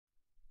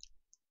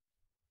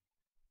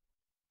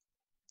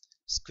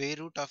square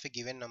root of a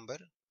given number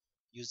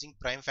using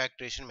prime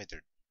factorization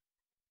method.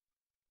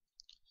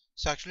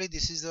 So actually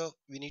this is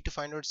we need to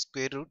find out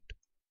square root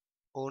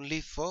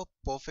only for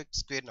perfect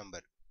square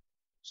number.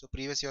 So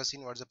previous you have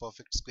seen what's a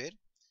perfect square.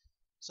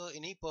 So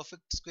any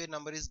perfect square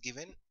number is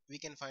given, we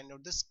can find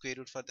out the square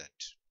root for that.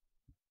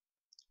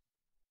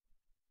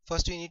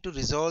 First we need to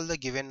resolve the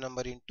given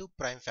number into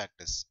prime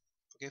factors.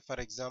 Okay, for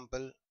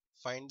example,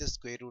 find the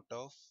square root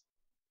of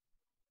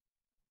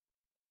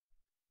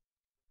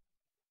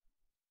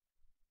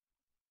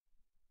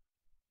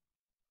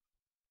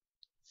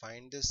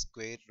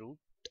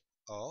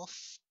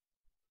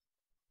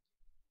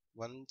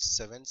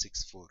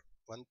 1764.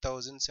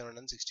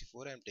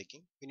 1764 I am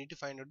taking. We need to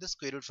find out the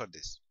square root for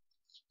this.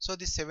 So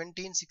this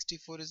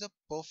 1764 is a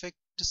perfect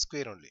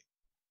square only.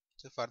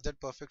 So for that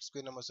perfect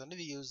square numbers only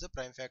we use the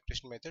prime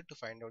factorization method to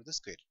find out the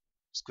square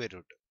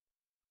root.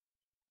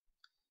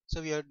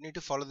 So we need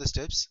to follow the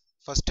steps.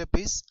 First step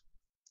is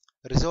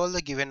resolve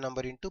the given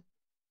number into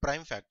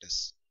prime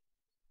factors.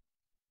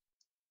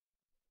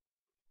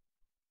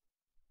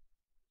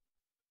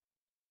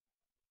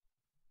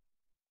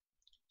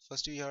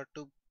 First we have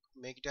to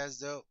make it as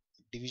the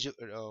division,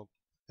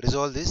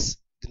 resolve the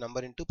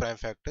number into prime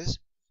factors,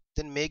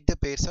 then make the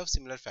pairs of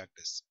similar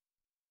factors.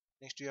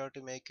 Next we have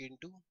to make it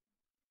into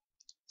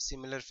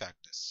similar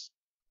factors.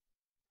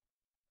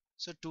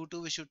 So 2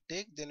 we should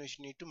take, then we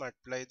should need to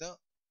multiply that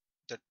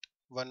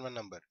 1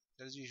 number,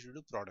 that is we should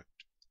do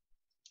product.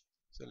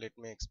 So let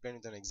me explain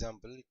with an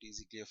example, it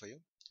is clear for you.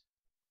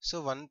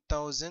 So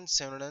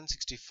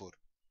 1764,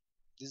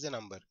 this is a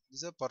number,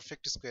 this is a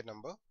perfect square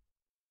number.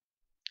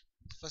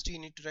 First you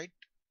need to write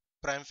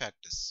prime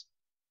factors,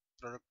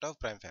 product of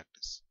prime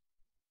factors.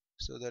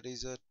 So that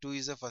is 2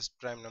 is the first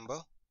prime number.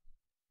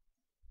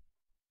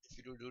 If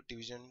you do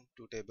division,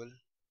 2 table,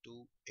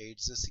 2 8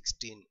 is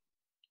 16,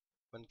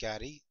 1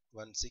 carry,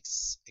 1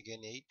 6,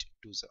 again 8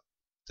 2 is,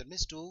 that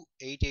means 2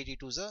 8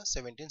 82 is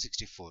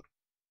 1764.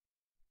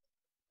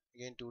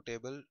 Again 2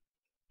 table,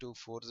 2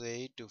 4 is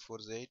 8, 2 4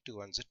 is 8, 2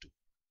 1 is 2.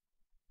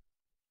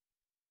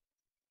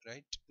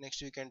 Right.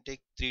 Next we can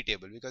take 3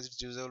 table because it's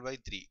divisible by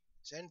 3.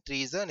 And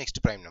 3 is the next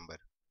prime number.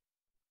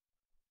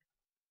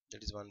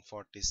 That is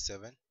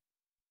 147.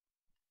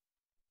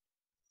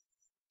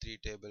 3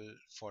 table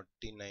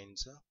 49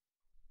 is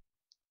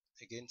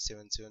again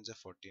 7 7 is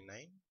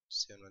 49,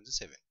 7 1 is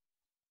 7.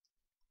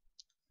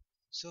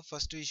 So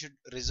first we should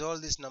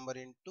resolve this number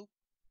into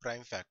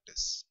prime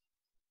factors.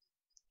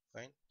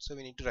 Fine. So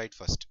we need to write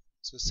first.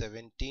 So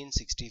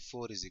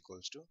 1764 is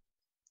equals to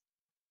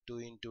 2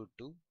 into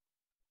 2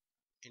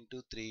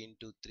 into 3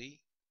 into 3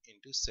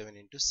 into 7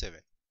 into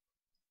 7.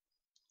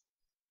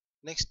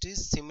 Next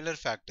is similar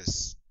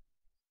factors.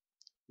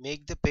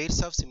 Make the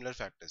pairs of similar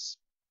factors.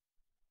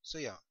 So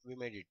yeah, we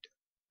made it.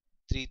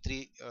 3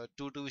 3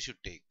 2 2 we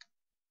should take.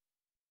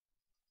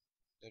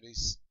 That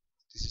is,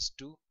 this is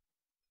 2,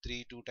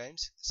 3 2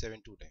 times,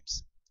 7 2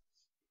 times.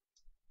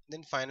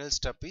 Then final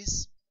step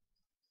is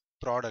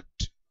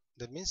product.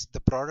 That means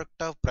the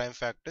product of prime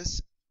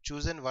factors,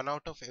 chosen one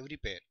out of every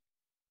pair.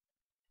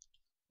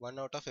 One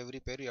out of every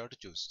pair you have to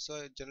choose.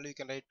 So generally you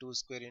can write 2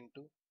 square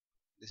into,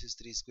 this is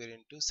 3 square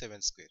into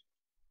 7 square.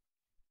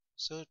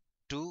 So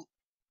 2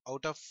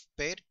 out of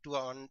pair, 2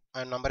 on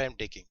a number I am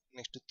taking.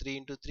 Next to 3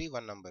 into 3,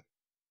 one number.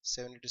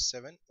 7 into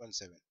 7, 1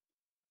 7.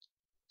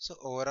 So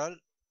overall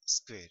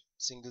square,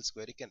 single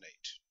square you can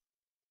write.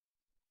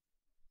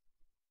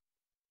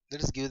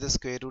 Let us give the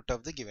square root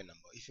of the given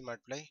number. If you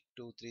multiply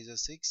 2 3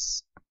 is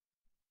 6,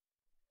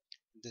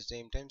 at the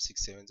same time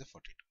 6 7 is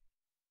 42.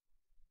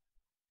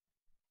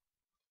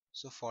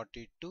 So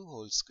 42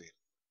 whole square.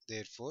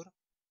 Therefore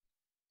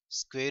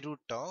square root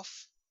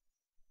of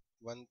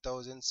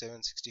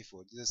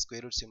 1764, this is the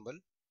square root symbol,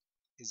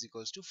 is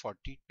equals to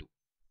 42.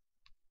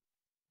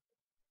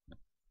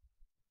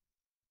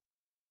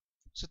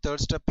 So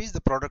third step is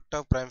the product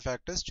of prime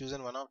factors,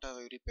 chosen one out of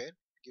every pair,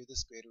 give the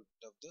square root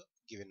of the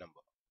given number.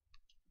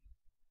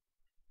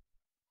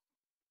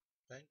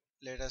 Right.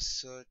 Let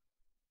us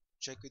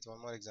check with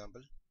one more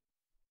example.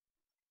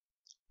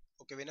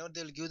 Okay, whenever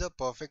they will give the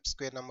perfect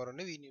square number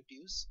only, we need to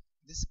use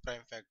this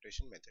prime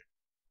factorization method.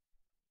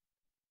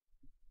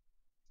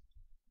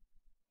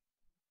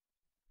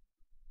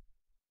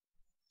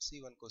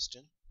 See one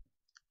question.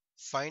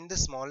 Find the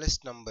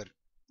smallest number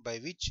by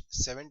which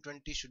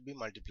 720 should be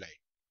multiplied.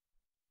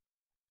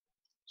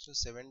 So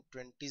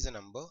 720 is a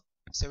number.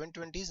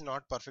 720 is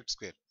not perfect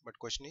square, but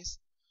question is,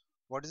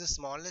 what is the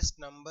smallest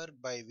number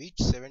by which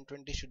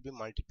 720 should be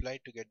multiplied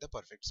to get the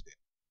perfect square?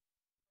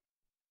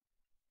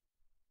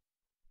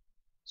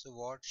 So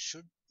what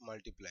should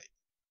multiply?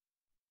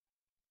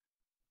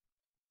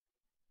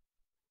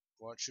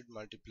 What should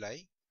multiply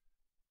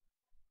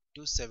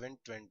to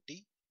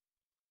 720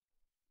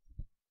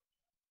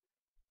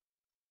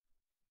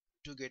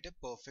 to get a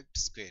perfect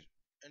square?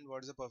 And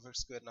what is the perfect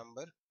square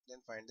number?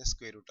 Then find the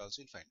square root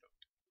also, you'll find out.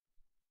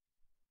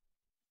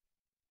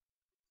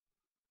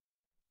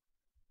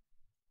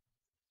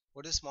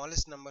 What is the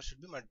smallest number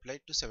should be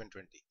multiplied to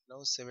 720?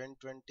 Now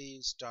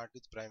 720 start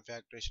with prime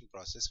factorization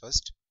process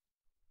first.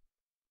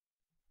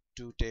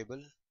 2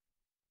 table,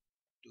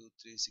 2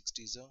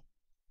 360s,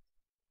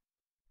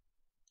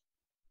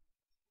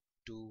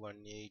 2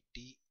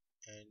 180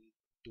 and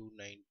 2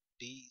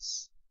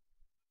 90s,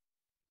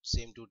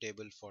 same 2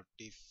 table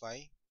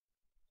 45,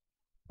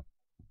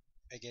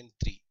 again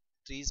 3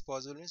 is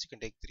possible means you can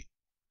take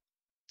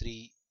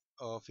 3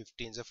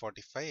 15s are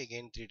 45,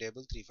 again 3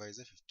 table 3 5s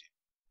are 15,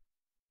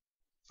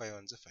 5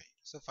 ones are 5.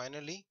 So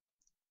finally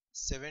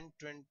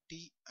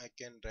 720 I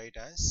can write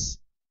as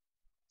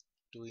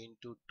 2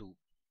 into 2,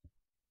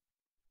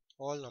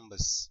 all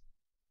numbers,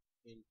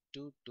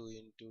 into 2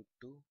 into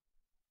 2,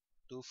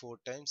 2 4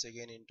 times,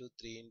 again into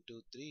 3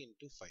 into 3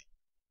 into 5.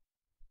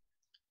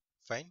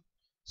 Fine.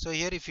 So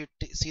here if you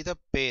see the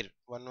pair,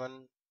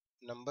 1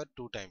 number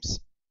 2 times,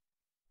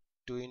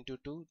 2 into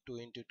 2, 2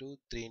 into 2,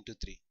 3 into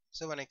 3.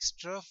 So one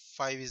extra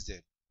 5 is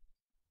there.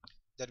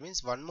 That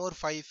means one more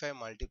 5 if I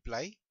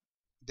multiply,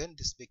 then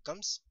this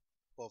becomes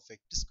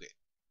perfect square.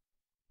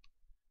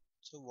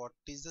 So what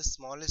is the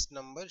smallest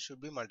number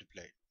should be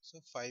multiplied? So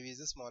 5 is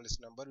the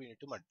smallest number we need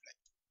to multiply.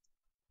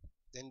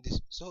 Then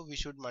this, so we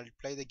should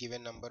multiply the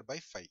given number by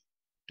 5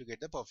 to get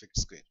the perfect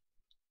square.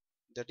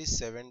 That is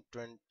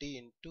 720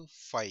 into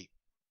 5.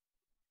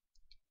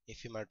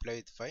 If you multiply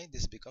with 5,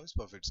 this becomes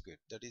perfect square.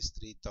 That is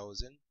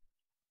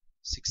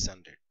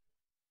 3600.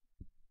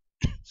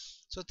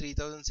 So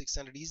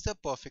 3600 is the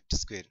perfect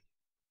square.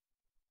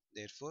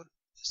 Therefore,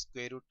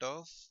 square root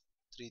of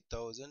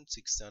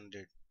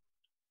 3600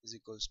 is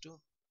equals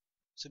to,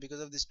 so because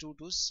of these two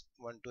 2's,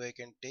 1 2 I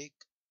can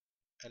take,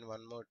 and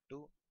one more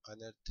 2,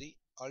 another 3,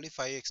 only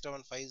 5 extra,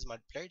 1 5 is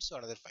multiplied, so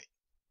another 5.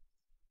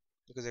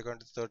 Because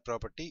according to the third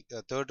property,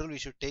 third rule, we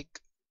should take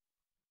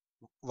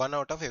 1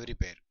 out of every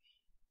pair.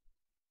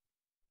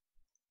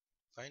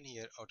 Fine,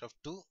 here out of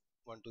 2,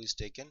 1 2 is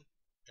taken,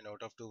 and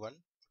out of 2 1,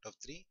 out of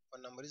 3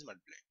 one number is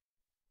multiplied.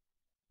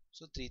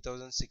 So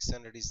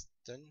 3600 is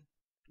done.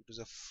 2 to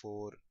the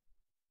 4,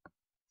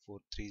 4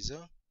 3 is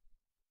a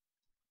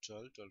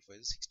 12, 12 5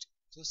 is 60.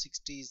 So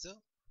 60 is the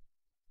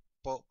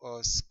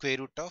square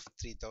root of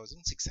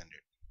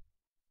 3600.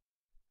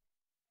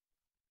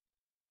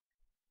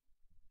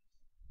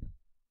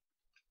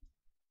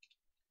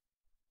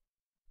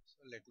 So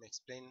let me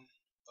explain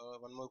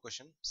one more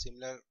question,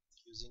 similar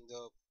using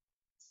the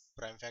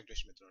prime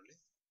factorization method only.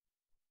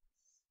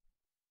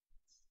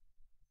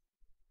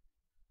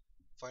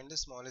 Find the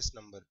smallest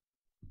number.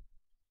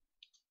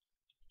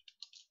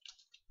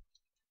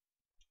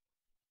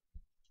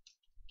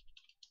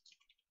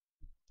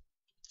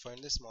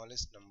 Find the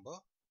smallest number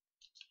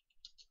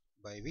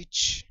by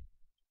which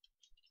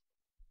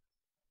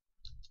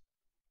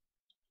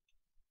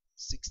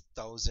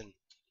 6000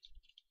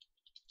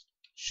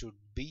 should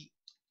be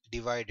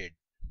divided.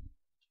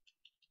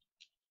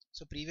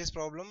 So previous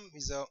problem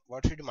is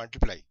what should you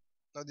multiply.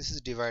 Now this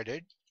is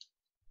divided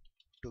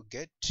to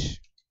get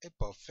a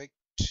perfect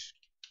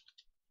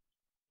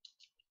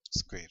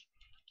square.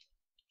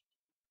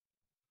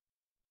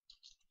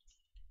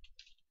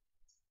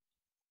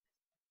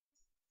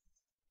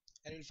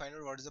 And we'll find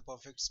out what is the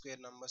perfect square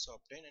number to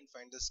obtain and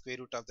find the square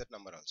root of that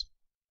number also.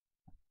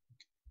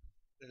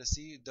 Let us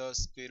see the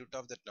square root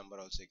of that number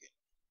also again.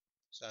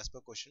 So as per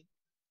question,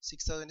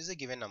 6000 is a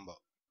given number.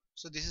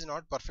 So this is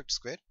not perfect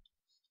square.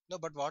 No,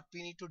 but what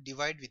we need to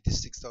divide with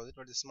this 6000,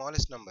 what is the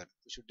smallest number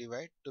we should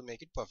divide to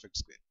make it perfect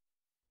square.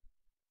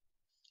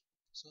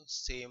 So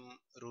same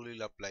rule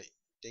will apply.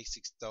 Take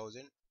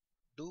 6000,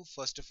 do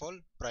first of all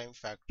prime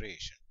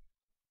factorization.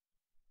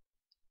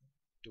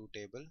 2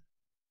 table,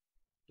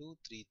 2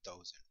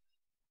 3000,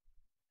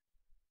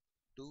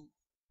 2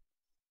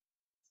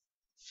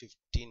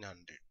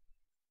 1500,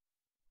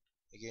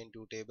 again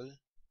 2 table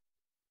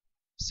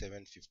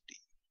 750,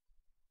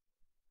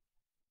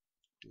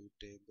 2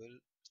 table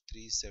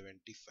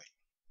 375.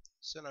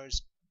 So now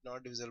it's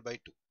not divisible by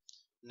 2.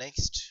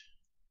 Next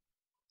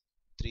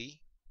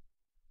 3,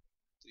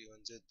 3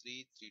 ones are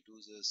 3, 3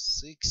 twos are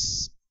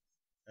 6,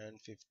 and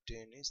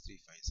 15 is 3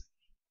 5s.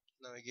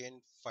 Now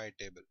again 5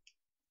 table,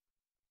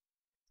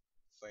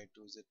 5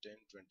 twos are 10,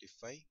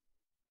 25,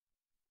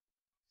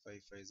 5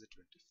 5s are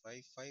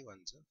 25, 5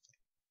 ones are 5.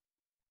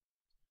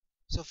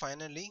 So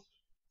finally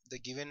the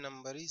given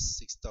number is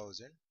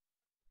 6000.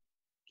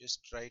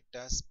 Just write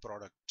as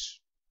product,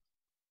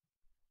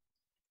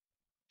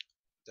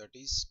 that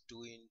is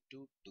 2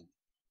 into 2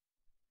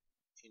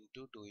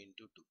 into 2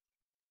 into 2,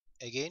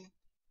 again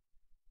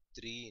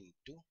 3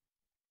 into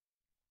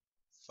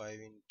 5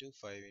 into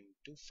 5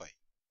 into 5.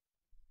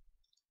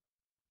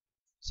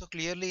 So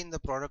clearly in the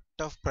product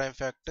of prime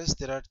factors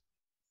there are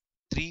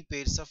 3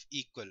 pairs of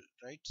equal,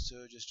 right?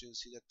 So just to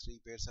see the 3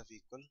 pairs of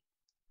equal,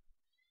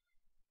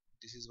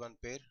 this is one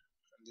pair,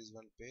 and this is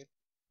one pair,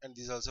 and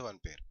this is also one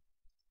pair.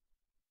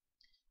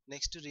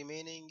 Next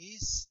remaining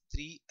is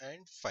 3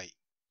 and 5.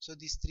 So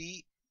these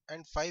 3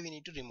 and 5 we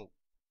need to remove.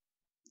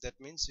 That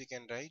means we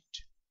can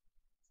write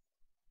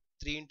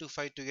 3 into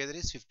 5 together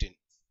is 15.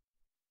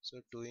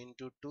 So 2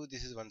 into 2,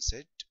 this is one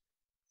set,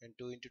 and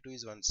 2 into 2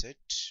 is one set,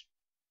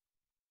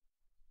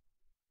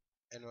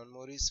 and one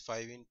more is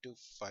 5 into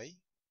 5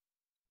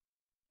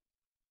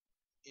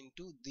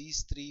 into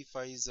these 3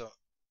 5s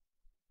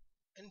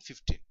and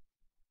 15.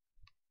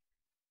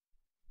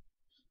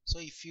 So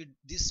if you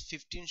this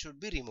 15 should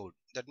be removed,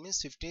 that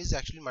means 15 is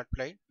actually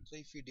multiplied. So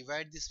if you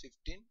divide this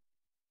 15,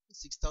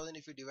 6000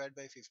 if you divide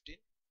by 15,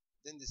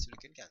 then this we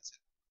can cancel.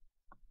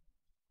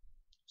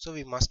 So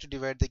we must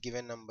divide the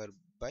given number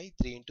by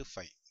 3 into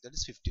 5, that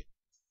is 15.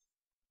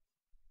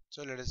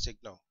 So let us check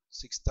now.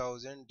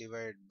 6000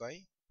 divided by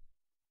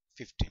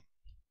 15.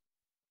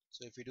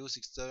 So if you do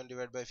 6000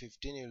 divided by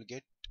 15, you will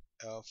get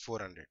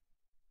 400.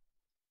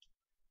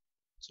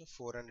 So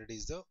 400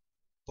 is the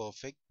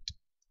perfect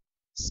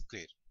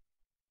square.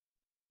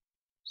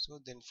 So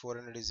then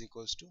 400 is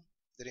equals to,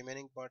 the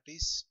remaining part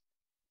is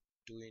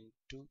 2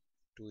 into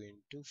 2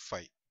 into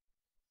 5.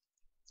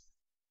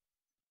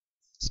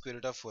 Square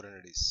root of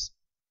 400 is,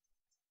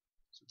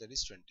 so that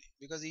is 20,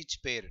 because each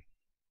pair,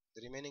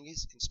 the remaining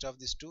is, instead of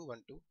this 2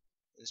 1 2,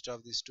 instead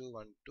of this 2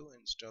 1 2,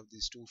 instead of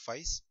these 2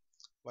 5s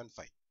 1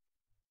 5.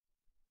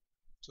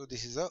 So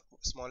this is the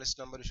smallest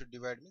number you should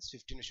divide, means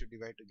 15 you should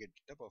divide to get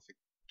the perfect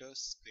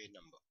square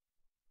number.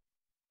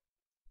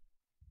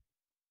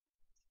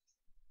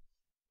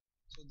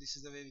 So this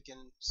is the way we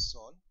can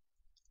solve.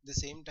 At the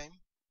same time,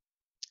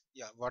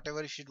 yeah,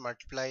 whatever you should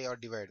multiply or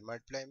divide.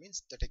 Multiply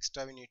means that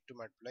extra we need to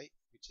multiply,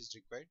 which is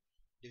required.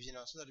 Division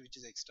also, that which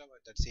is extra,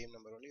 but that same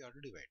number only you have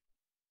to divide,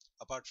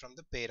 apart from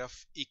the pair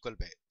of equal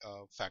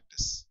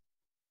factors.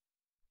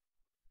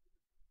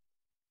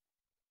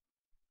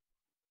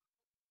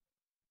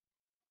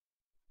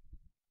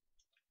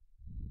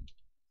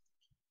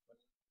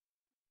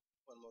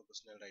 One more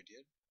question I'll write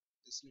here.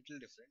 This little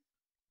different.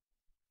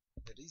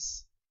 That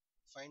is,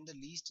 find the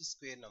least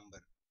square number.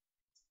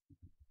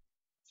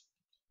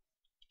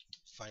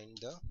 Find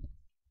the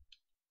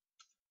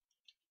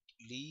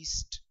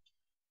least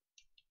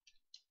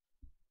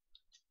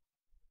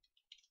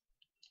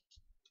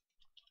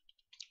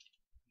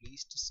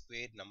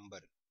square number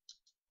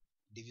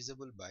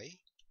divisible by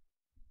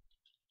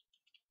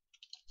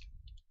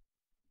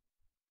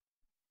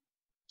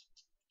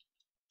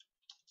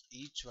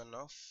each one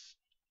of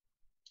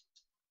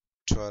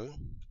 12,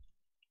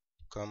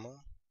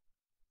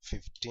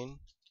 15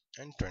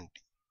 and 20.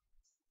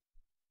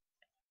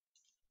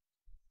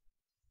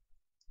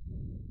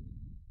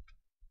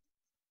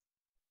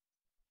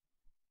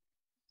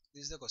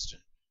 This is the question.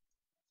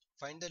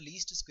 Find the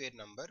least square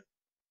number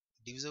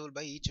divisible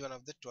by each one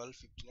of the 12,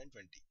 15 and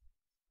 20.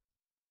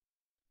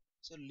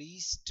 So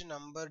least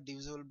number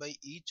divisible by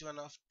each one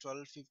of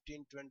 12,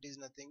 15, 20 is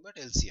nothing but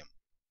LCM,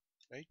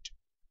 right?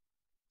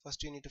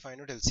 First you need to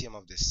find out LCM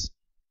of this.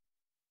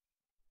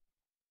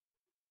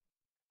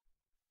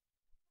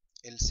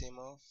 LCM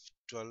of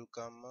 12,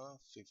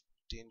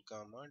 15,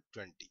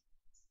 20.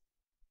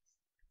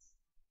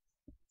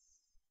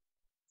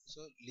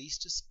 So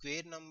least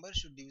square number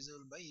should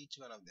divisible by each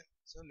one of them.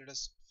 So let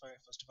us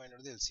first find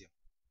out the LCM.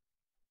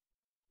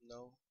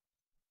 Now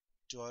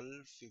 12,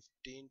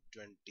 15,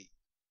 20.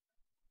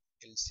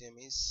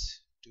 LCM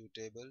is 2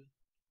 table,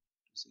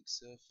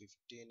 6,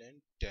 15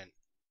 and 10.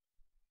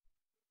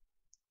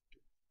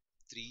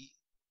 3,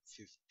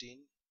 15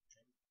 and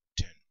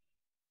 10.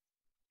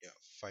 Yeah,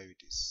 5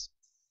 it is.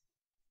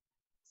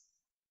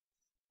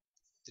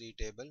 3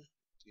 table,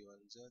 3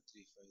 ones are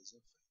 3 5s are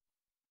 5.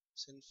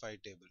 So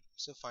 5 table.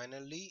 So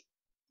finally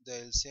the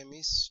LCM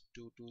is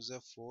 2 2s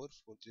are 4,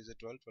 4 3s are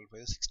 12, 12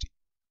 5s are 60.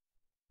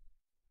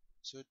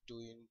 So 2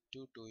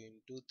 into 2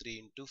 into 3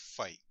 into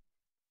 5.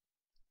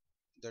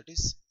 That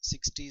is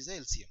 60 is the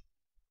LCM.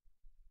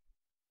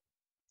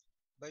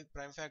 By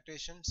prime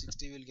factorization,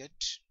 60 will get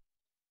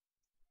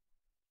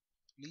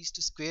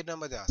least square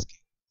number they are asking.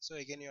 So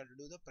again you have to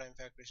do the prime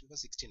factorization for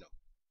 60 now.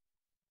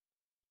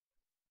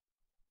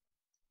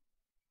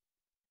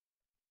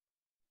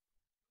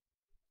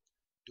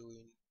 2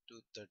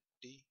 into 30,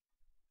 2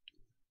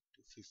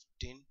 into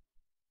 15,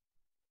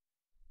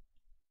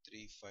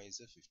 3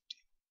 5s are 50,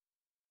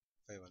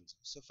 5 ones.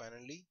 So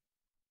finally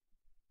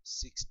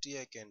 60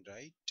 I can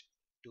write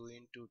 2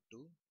 into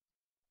 2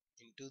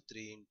 into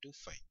 3 into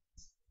 5.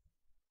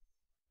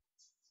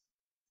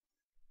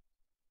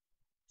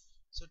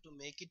 So to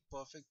make it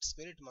perfect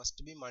square, it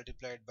must be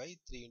multiplied by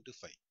 3 into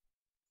 5.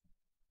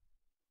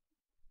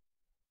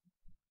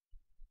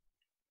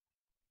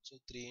 So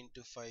 3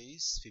 into 5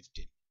 is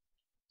 15.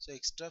 So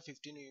extra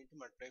 15 you need to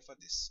multiply for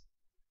this.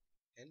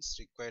 Hence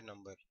required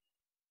number.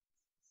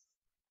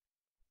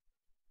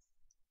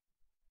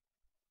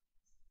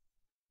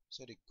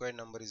 So required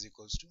number is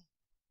equals to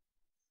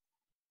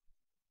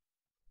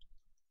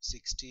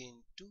 60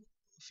 into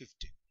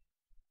 15.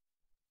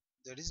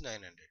 That is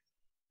 900.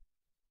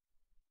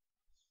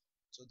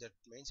 So that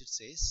means it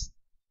says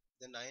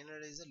the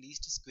 900 is the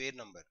least square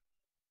number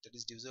that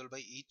is divisible by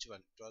each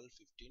one, 12,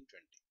 15,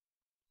 20.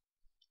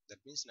 That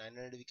means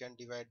 900 we can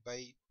divide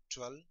by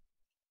 12,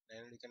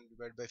 900 we can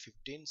divide by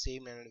 15,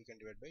 same 900 we can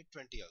divide by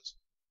 20 also.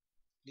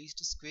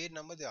 Least square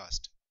number they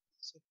asked.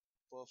 So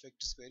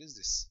perfect square is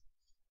this.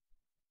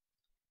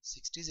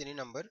 60 is any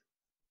number,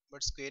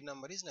 but square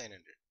number is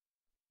 900.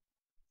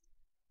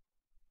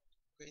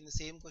 Okay, in the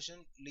same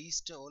question,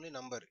 least only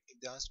number.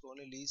 If they ask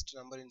only least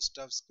number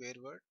instead of square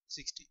word,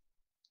 60.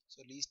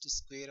 So least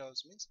square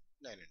also means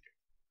 900.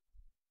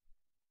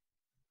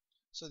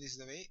 So this is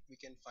the way we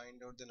can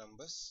find out the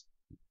numbers,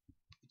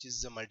 which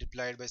is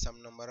multiplied by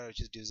some number or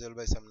which is divisible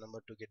by some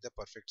number to get the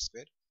perfect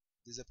square.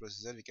 This is a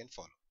procedure we can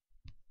follow.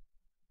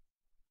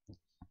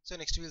 So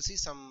next we will see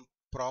some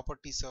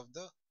properties of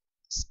the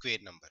square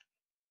number.